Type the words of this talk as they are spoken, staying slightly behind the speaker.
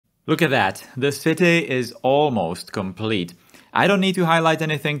Look at that, the city is almost complete. I don't need to highlight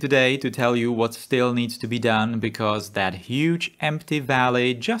anything today to tell you what still needs to be done because that huge empty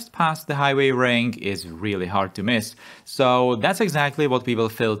valley just past the highway ring is really hard to miss. So that's exactly what we will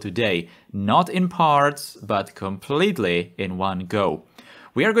fill today, not in parts, but completely in one go.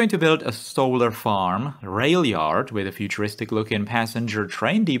 We are going to build a solar farm, railyard with a futuristic looking passenger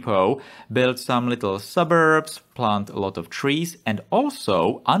train depot, build some little suburbs, plant a lot of trees, and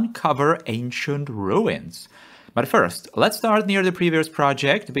also uncover ancient ruins. But first, let's start near the previous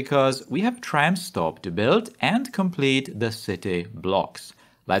project because we have a tram stop to build and complete the city blocks.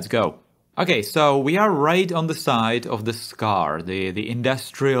 Let's go. Okay, so we are right on the side of the SCAR, the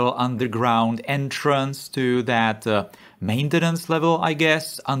industrial underground entrance to that maintenance level, I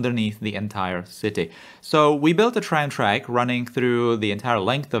guess, underneath the entire city. So we built a tram track running through the entire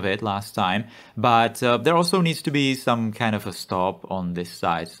length of it last time, but there also needs to be some kind of a stop on this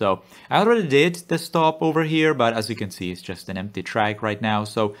side. So I already did the stop over here, but as you can see, it's just an empty track right now.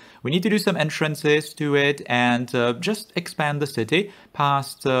 So we need to do some entrances to it and just expand the city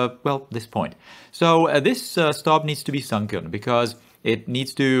past, well, this point. So this stop needs to be sunken because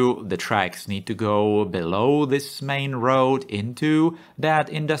the tracks need to go below this main road into that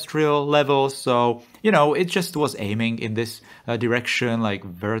industrial level. So, it just was aiming in this direction, like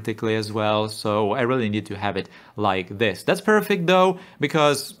vertically as well. So I really need to have it like this. That's perfect though,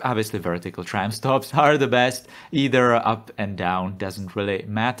 because obviously vertical tram stops are the best. Either up and down doesn't really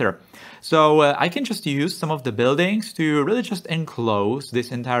matter. So I can just use some of the buildings to really just enclose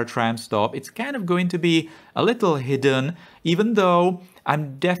this entire tram stop. It's kind of going to be a little hidden, even though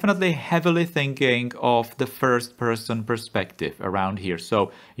I'm definitely heavily thinking of the first-person perspective around here.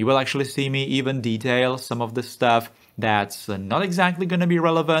 So you will actually see me even detail some of the stuff that's not exactly going to be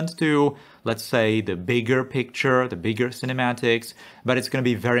relevant to, let's say, the bigger picture, the bigger cinematics, but it's going to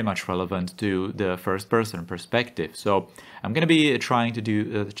be very much relevant to the first-person perspective. So I'm going to be trying to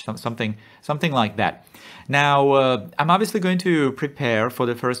do something like that. Now, I'm obviously going to prepare for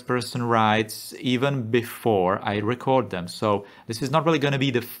the first-person rides even before I record them. So this is not really going to be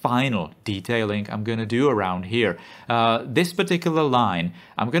the final detailing I'm going to do around here. This particular line,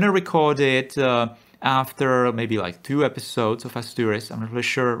 I'm going to record it after maybe like 2 episodes of Asturis. I'm not really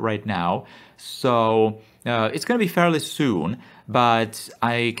sure right now. So it's going to be fairly soon, but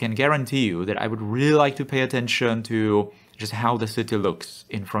I can guarantee you that I would really like to pay attention to just how the city looks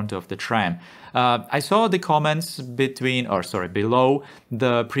in front of the tram. I saw the comments below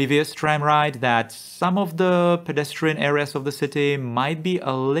the previous tram ride that some of the pedestrian areas of the city might be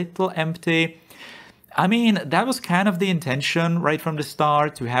a little empty. I mean, that was kind of the intention right from the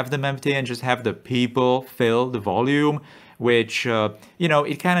start, to have them empty and just have the people fill the volume, which,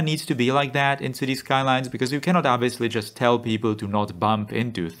 it kind of needs to be like that in City Skylines because you cannot obviously just tell people to not bump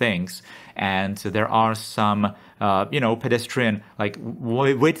into things. And there are some, pedestrian, like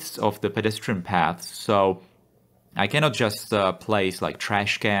widths of the pedestrian paths. So I cannot just place like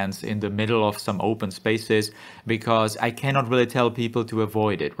trash cans in the middle of some open spaces because I cannot really tell people to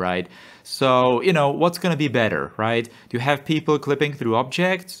avoid it, right? So, what's going to be better, right? To have people clipping through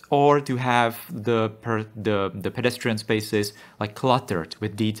objects or to have the pedestrian spaces like cluttered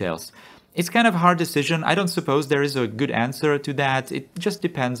with details? It's kind of a hard decision. I don't suppose there is a good answer to that. It just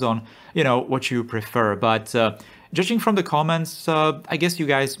depends on, what you prefer. But judging from the comments, I guess you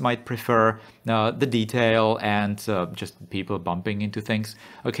guys might prefer the detail and just people bumping into things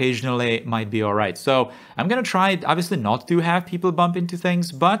occasionally might be all right. So I'm going to try, obviously, not to have people bump into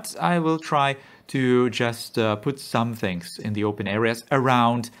things, but I will try to just put some things in the open areas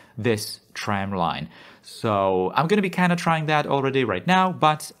around this tram line. So I'm going to be kind of trying that already right now,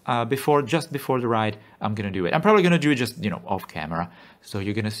 but just before the ride, I'm going to do it. I'm probably going to do it just, off camera. So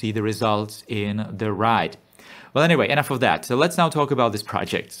you're going to see the results in the ride. Well, anyway, enough of that. So let's now talk about this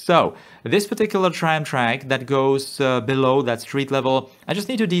project. So this particular tram track that goes below that street level, I just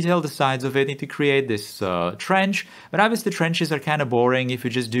need to detail the sides of it, need to create this trench. But obviously trenches are kind of boring if you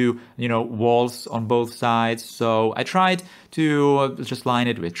just do, walls on both sides. So I tried to just line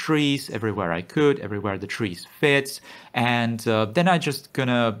it with trees everywhere I could, everywhere the trees fits. And then I just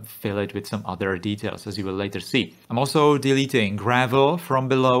gonna fill it with some other details, as you will later see. I'm also deleting gravel from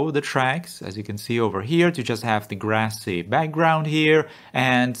below the tracks, as you can see over here, to just have the grassy background here.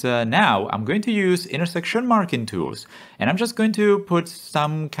 And now I'm going to use intersection marking tools. And I'm just going to put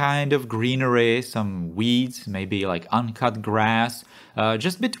some kind of greenery, some weeds, maybe like uncut grass,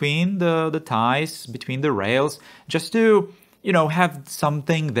 just between the ties, between the rails, just to you know, have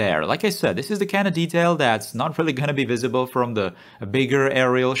something there. Like I said, this is the kind of detail that's not really going to be visible from the bigger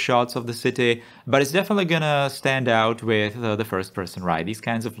aerial shots of the city, but it's definitely going to stand out with the first person ride. These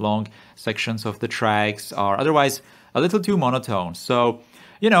kinds of long sections of the tracks are otherwise a little too monotone. So,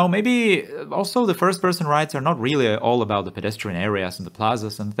 you know, maybe also the first person rides are not really all about the pedestrian areas and the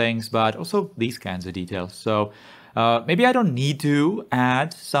plazas and things, but also these kinds of details. So maybe I don't need to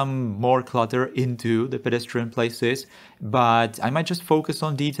add some more clutter into the pedestrian places, but I might just focus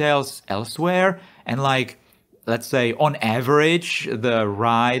on details elsewhere. And like, let's say on average, the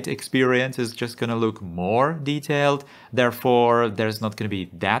ride experience is just going to look more detailed. Therefore, there's not going to be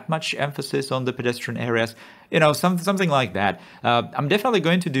that much emphasis on the pedestrian areas. You know, something like that. I'm definitely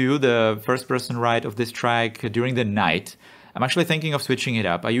going to do the first person ride of this track during the night. I'm actually thinking of switching it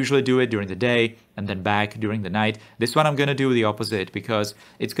up. I usually do it during the day and then back during the night. This one I'm going to do the opposite because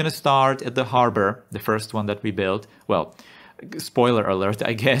it's going to start at the harbor, the first one that we built. Well, spoiler alert,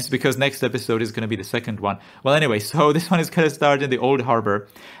 I guess, because next episode is going to be the second one. Well, anyway, so this one is going to start in the old harbor,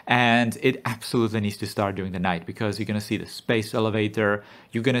 and it absolutely needs to start during the night because you're going to see the space elevator,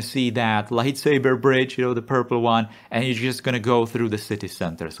 you're going to see that lightsaber bridge, you know, the purple one, and you're just going to go through the city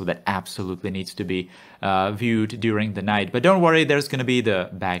center. So that absolutely needs to be viewed during the night. But don't worry, there's going to be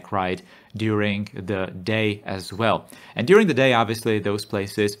the back ride during the day as well. And during the day, obviously, those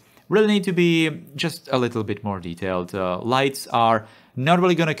places really need to be just a little bit more detailed. Lights are not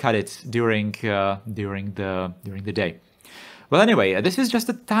really going to cut it during the day. Well, anyway, this is just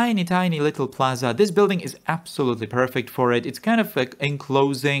a tiny little plaza. This building is absolutely perfect for it. It's kind of like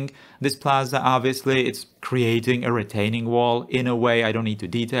enclosing this plaza, obviously. It's creating a retaining wall in a way. I don't need to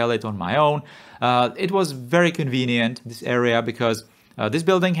detail it on my own. It was very convenient, this area, because this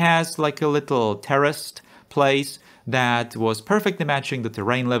building has like a little terraced place that was perfectly matching the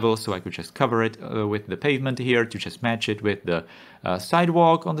terrain level, so I could just cover it with the pavement here to just match it with the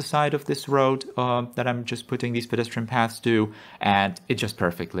sidewalk on the side of this road that I'm just putting these pedestrian paths to, and it just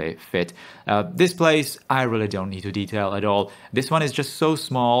perfectly fit. This place, I really don't need to detail at all. This one is just so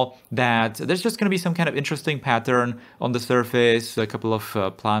small that there's just going to be some kind of interesting pattern on the surface, a couple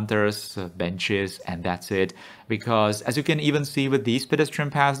of planters, benches, and that's it. Because as you can even see with these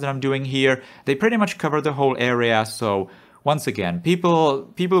pedestrian paths that I'm doing here, they pretty much cover the whole area. So once again,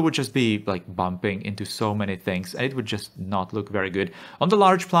 people would just be like bumping into so many things, and it would just not look very good. On the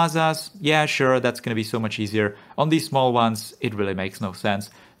large plazas, yeah, sure, that's going to be so much easier. On these small ones, it really makes no sense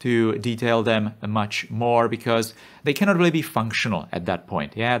to detail them much more because they cannot really be functional at that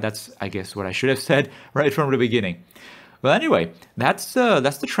point. Yeah, that's, I guess, what I should have said right from the beginning. Well, anyway, that's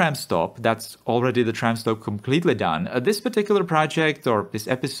the tram stop. That's already the tram stop completely done. This particular project or this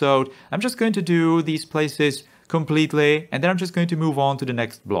episode, I'm just going to do these places completely, and then I'm just going to move on to the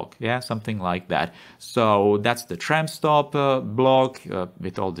next block. Yeah, something like that. So that's the tram stop block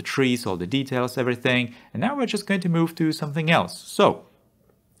with all the trees, all the details, everything. And now we're just going to move to something else. So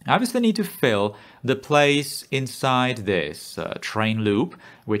I obviously need to fill the place inside this train loop,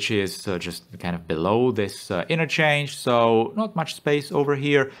 which is just kind of below this interchange, so not much space over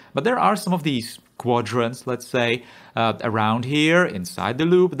here, but there are some of these quadrants, let's say, around here inside the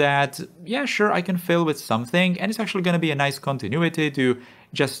loop that, yeah, sure, I can fill with something, and it's actually going to be a nice continuity to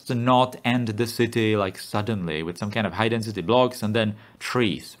just not end the city like suddenly with some kind of high density blocks and then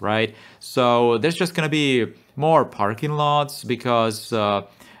trees, right? So there's just going to be more parking lots because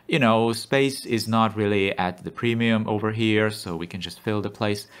you know, space is not really at the premium over here, so we can just fill the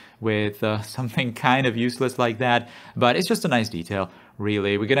place with something kind of useless like that. But it's just a nice detail,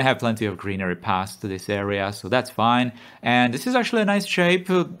 really. We're gonna have plenty of greenery past this area, so that's fine. And this is actually a nice shape,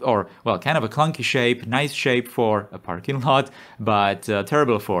 or, well, kind of a clunky shape, nice shape for a parking lot, but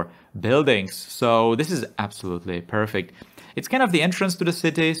terrible for buildings. So this is absolutely perfect. It's kind of the entrance to the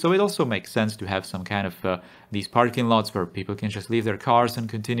city, so it also makes sense to have some kind of these parking lots where people can just leave their cars and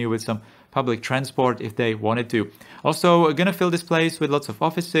continue with some public transport if they wanted to. Also, I'm gonna fill this place with lots of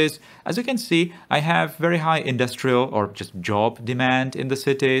offices. As you can see, I have very high industrial or just job demand in the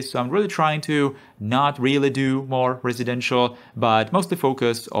city, so I'm really trying to not really do more residential, but mostly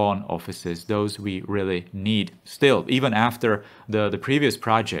focus on offices, those we really need still, even after the previous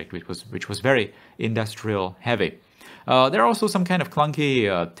project, which was very industrial heavy. There are also some kind of clunky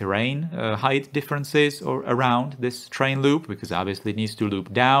terrain height differences around this train loop, because obviously it needs to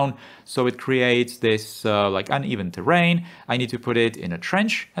loop down, so it creates this like uneven terrain. I need to put it in a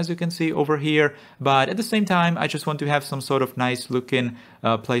trench, as you can see over here, but at the same time I just want to have some sort of nice looking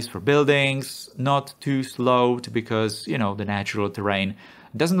place for buildings, not too sloped, because, you know, the natural terrain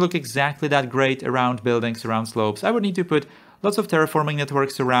doesn't look exactly that great around buildings, around slopes. I would need to put lots of terraforming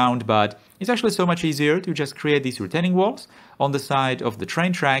networks around, but it's actually so much easier to just create these retaining walls on the side of the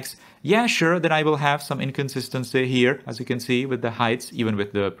train tracks. Yeah, sure, then I will have some inconsistency here, as you can see, with the heights, even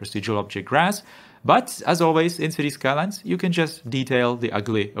with the procedural object grass. But as always in City Skylines, you can just detail the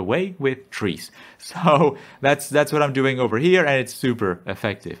ugly away with trees. So that's what I'm doing over here, and it's super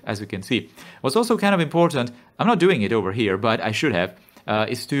effective, as you can see. What's also kind of important, I'm not doing it over here, but I should have,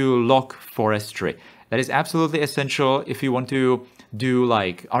 is to lock forestry. That is absolutely essential if you want to do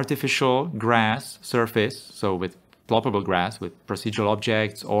like artificial grass surface, so with ploppable grass with procedural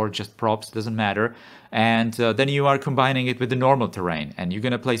objects or just props, doesn't matter. And then you are combining it with the normal terrain, and you're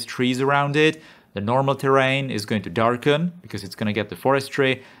going to place trees around it. The normal terrain is going to darken because it's going to get the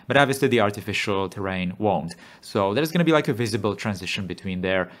forestry, but obviously the artificial terrain won't. So there's going to be like a visible transition between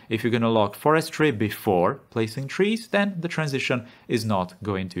there. If you're going to lock forestry before placing trees, then the transition is not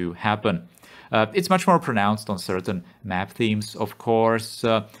going to happen. It's much more pronounced on certain map themes, of course.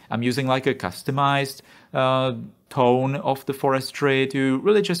 I'm using like a customized tone of the forestry to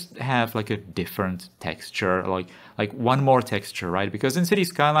really just have like a different texture, like one more texture, right? Because in City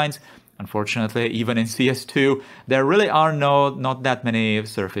Skylines, unfortunately, even in CS2, there really are not that many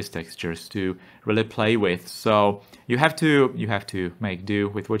surface textures to really play with. So you have to make do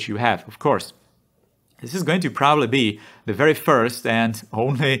with what you have, of course. This is going to probably be the very first and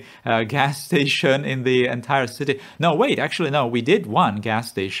only gas station in the entire city. No, wait, actually, no, we did one gas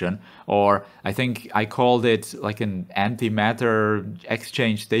station, or I think I called it like an antimatter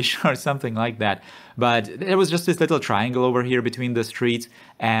exchange station or something like that. But there was just this little triangle over here between the streets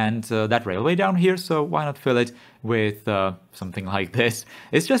and that railway down here, so why not fill it with something like this?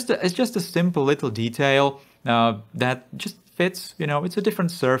 It's just a simple little detail that just fits, you know, it's a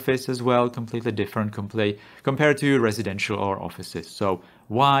different surface as well, completely different compared to residential or offices. So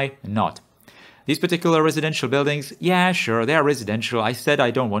why not? These particular residential buildings, yeah, sure, they are residential. I said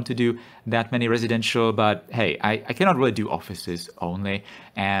I don't want to do that many residential, but hey, I cannot really do offices only.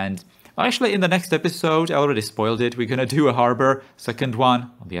 And actually, in the next episode, I already spoiled it. We're going to do a harbor, second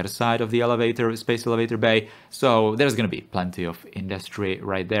one on the other side of the elevator, space elevator bay. So there's going to be plenty of industry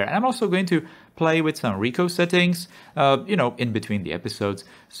right there. And I'm also going to play with some Rico settings, you know, in between the episodes,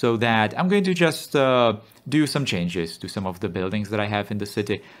 so that I'm going to just do some changes to some of the buildings that I have in the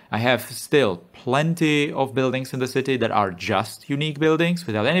city. I have still plenty of buildings in the city that are just unique buildings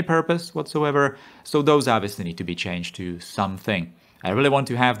without any purpose whatsoever. So those obviously need to be changed to something. I really want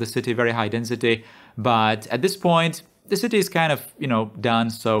to have the city very high density, but at this point, the city is kind of, you know,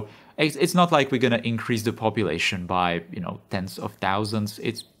 done. So it's not like we're going to increase the population by, you know, tens of thousands.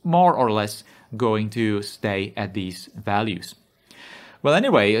 It's more or less going to stay at these values. Well,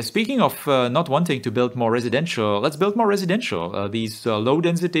 anyway, speaking of not wanting to build more residential, let's build more residential, these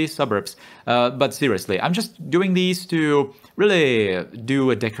low-density suburbs. But seriously, I'm just doing these to really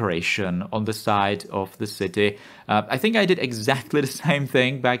do a decoration on the side of the city. I think I did exactly the same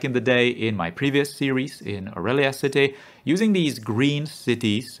thing back in the day in my previous series in Aurelia City, using these green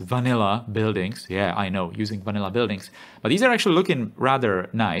cities, vanilla buildings. Yeah, I know, using vanilla buildings. But these are actually looking rather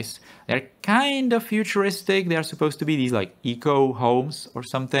nice. They're kind of futuristic. They are supposed to be these like eco homes or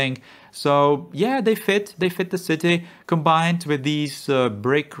something. So yeah, they fit the city combined with these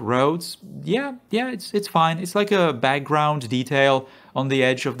brick roads. Yeah, it's fine. It's like a background detail on the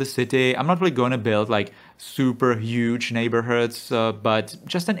edge of the city. I'm not really going to build like super huge neighborhoods, but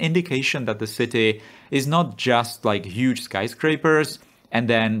just an indication that the city is not just like huge skyscrapers and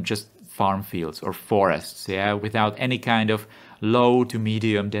then just farm fields or forests, yeah, without any kind of low to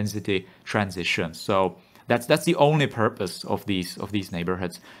medium density transition. So that's the only purpose of these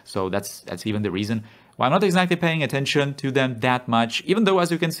neighborhoods. So that's even the reason why I'm not exactly paying attention to them that much, even though,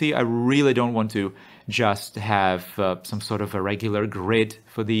 as you can see, I really don't want to just have some sort of a regular grid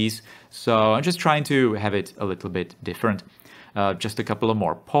for these. So I'm just trying to have it a little bit different. Just a couple of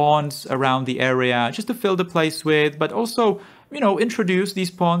more ponds around the area, just to fill the place with, but also, you know, introduce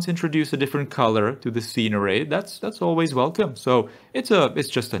these ponds, introduce a different color to the scenery. That's always welcome. So it's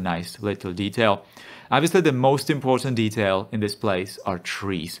just a nice little detail. Obviously, the most important detail in this place are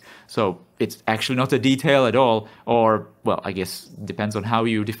trees. So it's actually not a detail at all, or, well, I guess depends on how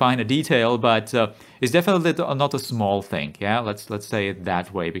you define a detail, but it's definitely not a small thing. Yeah, let's say it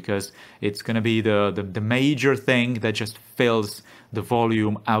that way, because it's going to be the major thing that just fills the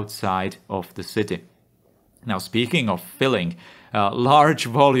volume outside of the city. Now, speaking of filling large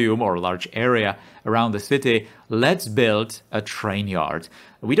volume or large area around the city, let's build a train yard.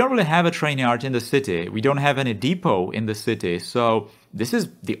 We don't really have a train yard in the city. We don't have any depot in the city. So this is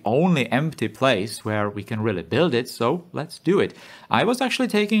the only empty place where we can really build it. So let's do it. I was actually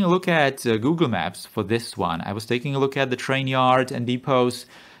taking a look at Google Maps for this one. I was taking a look at the train yard and depots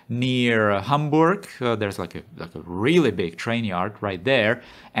near Hamburg. There's like a really big train yard right there.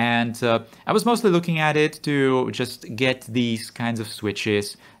 And I was mostly looking at it to just get these kinds of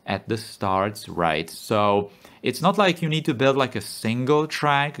switches at the starts right. So it's not like you need to build like a single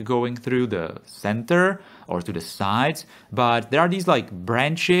track going through the center or to the sides, but there are these like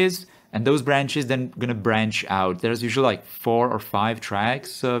branches, and those branches then gonna branch out. There's usually like 4 or 5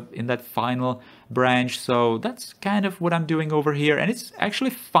 tracks in that final branch. So that's kind of what I'm doing over here. And it's actually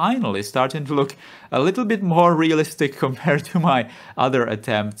finally starting to look a little bit more realistic compared to my other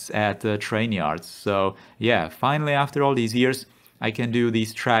attempts at train yards. So yeah, finally after all these years, I can do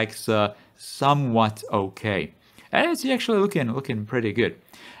these tracks somewhat okay. And it's actually looking pretty good.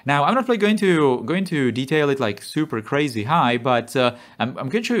 Now, I'm not really going to detail it like super crazy high, but I'm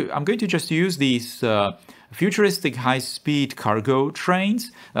going to just use these futuristic high-speed cargo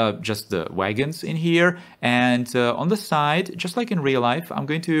trains, just the wagons in here, and on the side, just like in real life, I'm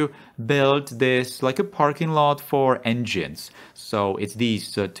going to build this like a parking lot for engines. So it's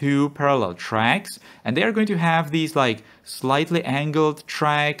these 2 parallel tracks, and they are going to have these like slightly angled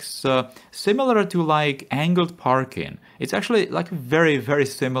tracks, similar to like angled parking. It's actually like a very, very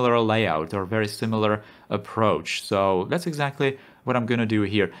similar layout or very similar approach. So that's exactly what I'm gonna do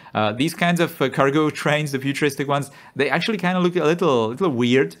here. These kinds of cargo trains, the futuristic ones, they actually kind of look a little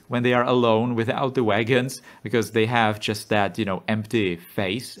weird when they are alone without the wagons, because they have just that, you know, empty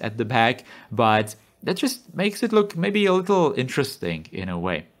face at the back. But that just makes it look maybe a little interesting in a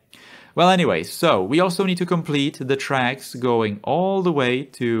way. Well, anyway, so we also need to complete the tracks going all the way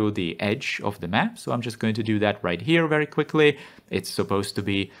to the edge of the map. So I'm just going to do that right here very quickly. It's supposed to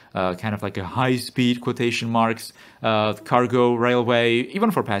be kind of like a high-speed quotation marks cargo railway,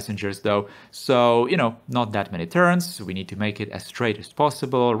 even for passengers though. So, you know, not that many turns. We need to make it as straight as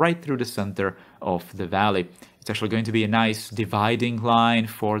possible right through the center of the valley. It's actually going to be a nice dividing line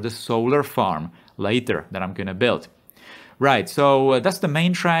for the solar farm later that I'm going to build. Right, so that's the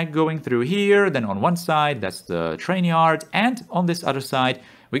main track going through here. Then on one side, that's the train yard. And on this other side,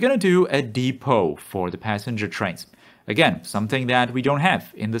 we're going to do a depot for the passenger trains. Again, something that we don't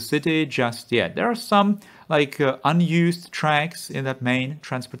have in the city just yet. There are some like unused tracks in that main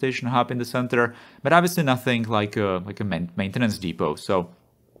transportation hub in the center, but obviously nothing like a maintenance depot. So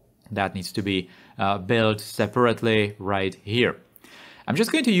that needs to be built separately right here. I'm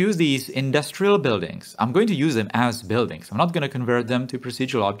just going to use these industrial buildings. I'm going to use them as buildings. I'm not going to convert them to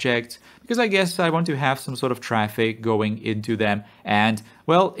procedural objects because I guess I want to have some sort of traffic going into them. And,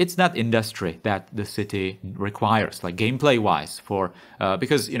 well, it's not industry that the city requires, like gameplay-wise, for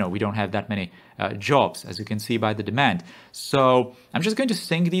because, you know, we don't have that many jobs, as you can see by the demand. So I'm just going to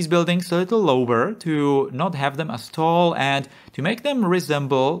sink these buildings a little lower to not have them as tall and to make them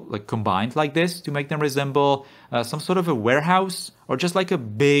resemble, like combined like this, to make them resemble some sort of a warehouse or just like a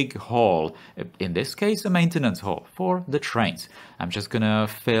big hall. In this case, a maintenance hall for the trains. I'm just gonna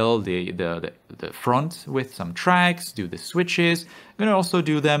fill the front with some tracks, do the switches. I'm gonna also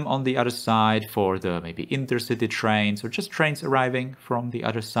do them on the other side for the maybe intercity trains or just trains arriving from the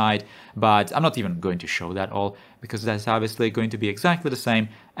other side. But I'm not even going to show that all because that's obviously going to be exactly the same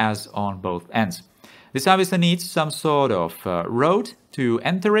as on both ends. This obviously needs some sort of road to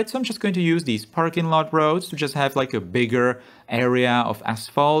enter it, so I'm just going to use these parking lot roads to just have like a bigger area of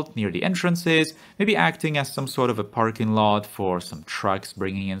asphalt near the entrances, maybe acting as some sort of a parking lot for some trucks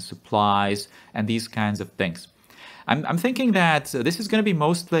bringing in supplies and these kinds of things. I'm thinking that this is going to be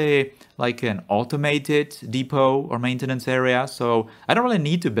mostly like an automated depot or maintenance area, so I don't really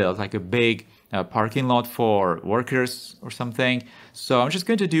need to build like a big parking lot for workers or something. So I'm just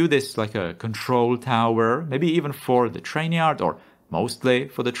going to do this like a control tower, maybe even for the train yard or mostly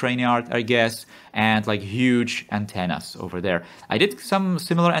for the train yard, I guess, and like huge antennas over there. I did some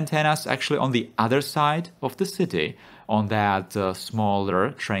similar antennas actually on the other side of the city, on that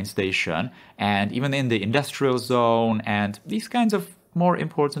smaller train station, and even in the industrial zone and these kinds of more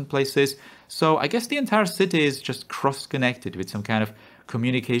important places. So I guess the entire city is just cross-connected with some kind of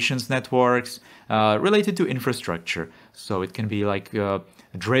communications networks related to infrastructure. So it can be like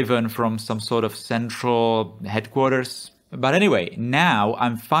driven from some sort of central headquarters. But anyway, now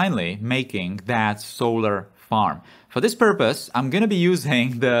I'm finally making that solar farm. For this purpose, I'm going to be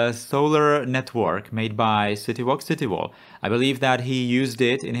using the solar network made by CityWalk. I believe that he used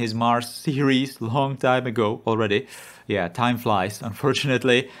it in his Mars series long time ago already. Yeah, time flies,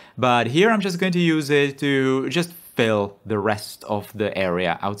 unfortunately. But here I'm just going to use it to just fill the rest of the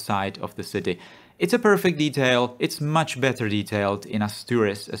area outside of the city. It's a perfect detail. It's much better detailed in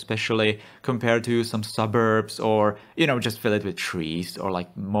Asturis, especially compared to some suburbs or, just fill it with trees or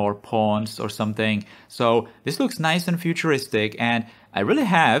like more ponds or something. So this looks nice and futuristic, and I really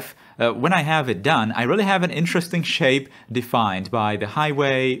have, when I have it done, I really have an interesting shape defined by the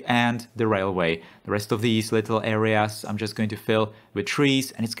highway and the railway. The rest of these little areas I'm just going to fill with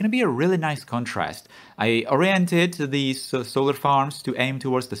trees, and it's going to be a really nice contrast. I oriented these solar farms to aim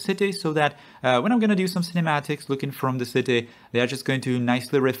towards the city so that when I'm going to do some cinematics looking from the city, they are just going to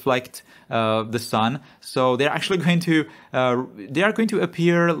nicely reflect the sun. So they're actually going to,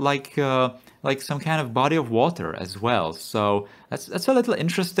 appear like some kind of body of water as well. So that's a little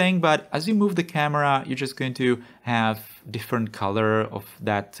interesting, but as you move the camera, you're just going to have different color of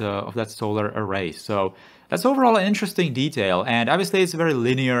that solar array. So that's overall an interesting detail, and obviously it's very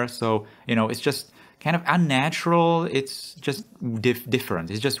linear, so it's just kind of unnatural. It's just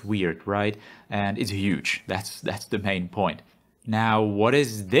different. It's just weird, right? And it's huge. That's the main point. Now, what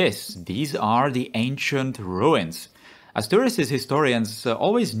is this? These are the ancient ruins. Asturis' historians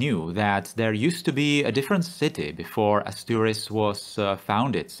always knew that there used to be a different city before Asturis was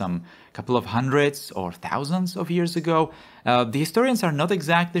founded, some couple of hundreds or thousands of years ago. The historians are not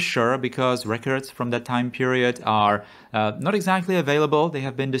exactly sure because records from that time period are not exactly available. They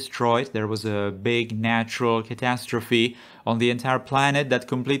have been destroyed. There was a big natural catastrophe on the entire planet that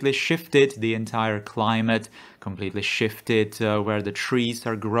completely shifted the entire climate, completely shifted where the trees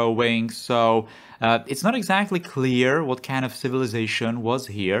are growing. So it's not exactly clear what kind of civilization was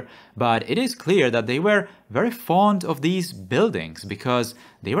here, but it is clear that they were very fond of these buildings because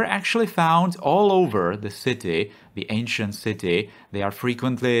they were actually found all over the city, the ancient city. They are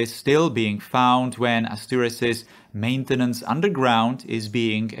frequently still being found when Asturis' maintenance underground is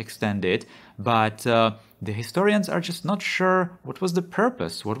being extended, but the historians are just not sure what was the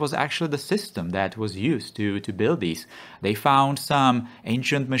purpose, what was actually the system that was used to build these. They found some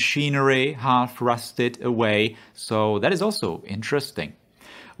ancient machinery half rusted away, so that is also interesting.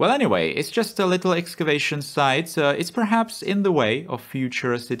 Well, anyway, it's just a little excavation site. It's perhaps in the way of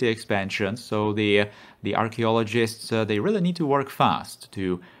future city expansion, so the archaeologists, they really need to work fast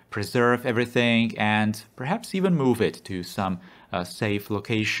to preserve everything and perhaps even move it to some safe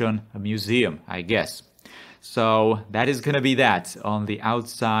location, a museum, I guess. So that is going to be that on the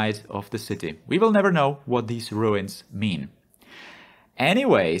outside of the city. We will never know what these ruins mean.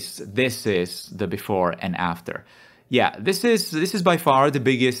 Anyways, this is the before and after. Yeah, this is by far the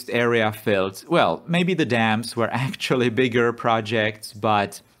biggest area filled. Well, maybe the dams were actually bigger projects,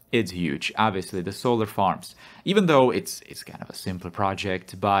 but it's huge. Obviously, the solar farms, even though it's kind of a simple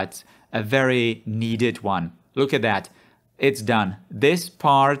project, but a very needed one. Look at that. It's done. This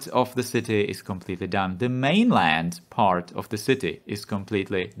part of the city is completely done. The mainland part of the city is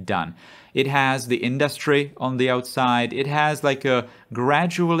completely done. It has the industry on the outside. It has like a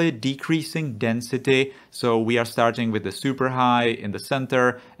gradually decreasing density. So we are starting with the super high in the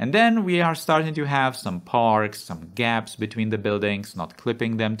center, and then we are starting to have some parks, some gaps between the buildings, not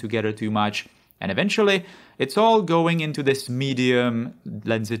clipping them together too much. And eventually, it's all going into this medium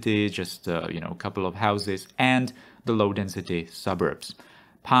density, just, a couple of houses and the low-density suburbs.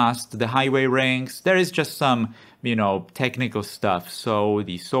 Past the highway rings, there is just some, technical stuff. So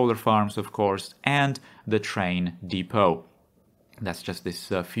the solar farms, of course, and the train depot. That's just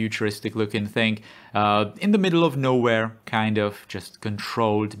this futuristic-looking thing in the middle of nowhere, kind of just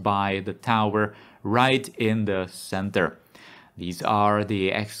controlled by the tower right in the center. These are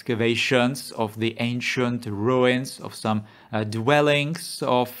the excavations of the ancient ruins of some dwellings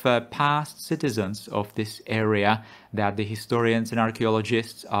of past citizens of this area that the historians and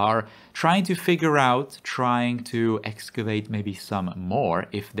archaeologists are trying to figure out, trying to excavate maybe some more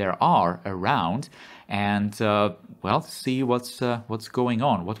if there are around, and see what's going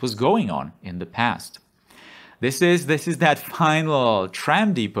on, what was going on in the past. This is that final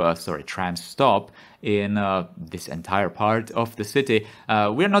tram stop in this entire part of the city.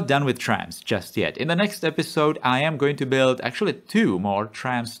 We're not done with trams just yet. In the next episode, I am going to build actually 2 more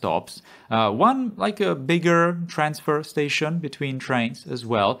tram stops. One like a bigger transfer station between trains as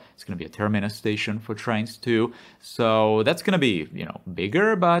well. It's going to be a terminus station for trains too. So that's going to be,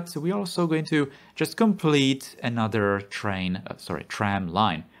 bigger, but we're also going to just complete another tram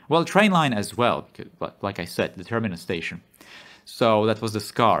line. Well, train line as well, but like I said, the terminus station. So that was the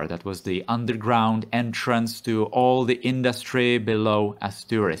scar. That was the underground entrance to all the industry below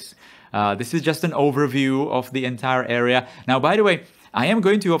Asturis. This is just an overview of the entire area. Now, by the way, I am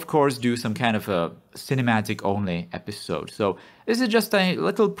going to, of course, do some kind of a cinematic only episode. So this is just a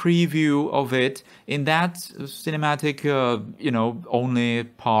little preview of it. In that cinematic, only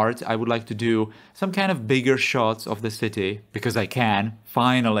part, I would like to do some kind of bigger shots of the city, because I can,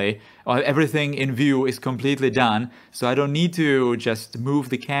 finally. Everything in view is completely done, so I don't need to just move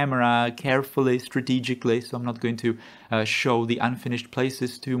the camera carefully, strategically, so I'm not going to show the unfinished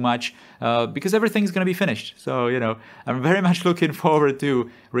places too much, because everything's going to be finished. So, I'm very much looking forward to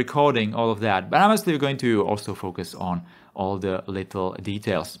recording all of that. But honestly, we're going to also focus on all the little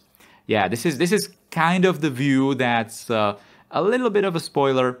details. Yeah, this is kind of the view that's a little bit of a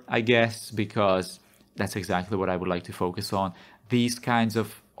spoiler, I guess, because that's exactly what I would like to focus on. These kinds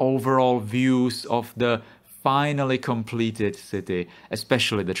of overall views of the finally completed city,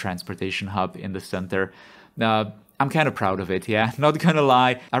 especially the transportation hub in the center. I'm kind of proud of it, yeah, not gonna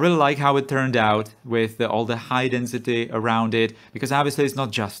lie. I really like how it turned out with all the high density around it, because obviously it's not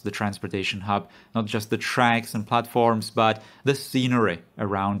just the transportation hub, not just the tracks and platforms, but the scenery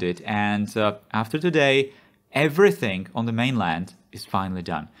around it. And after today, everything on the mainland is finally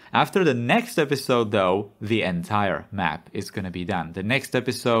done. After the next episode, though, the entire map is going to be done. The next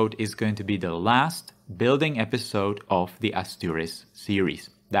episode is going to be the last building episode of the Asturis series.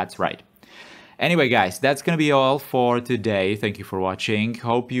 That's right. Anyway, guys, that's gonna be all for today. Thank you for watching.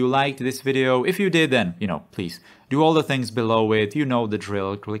 Hope you liked this video. If you did, then, please do all the things below it. You know the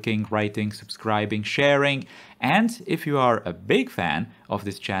drill: clicking, writing, subscribing, sharing. And if you are a big fan of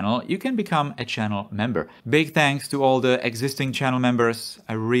this channel, you can become a channel member. Big thanks to all the existing channel members.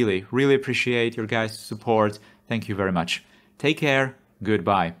 I really, really appreciate your guys' support. Thank you very much. Take care.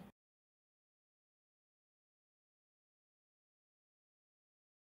 Goodbye.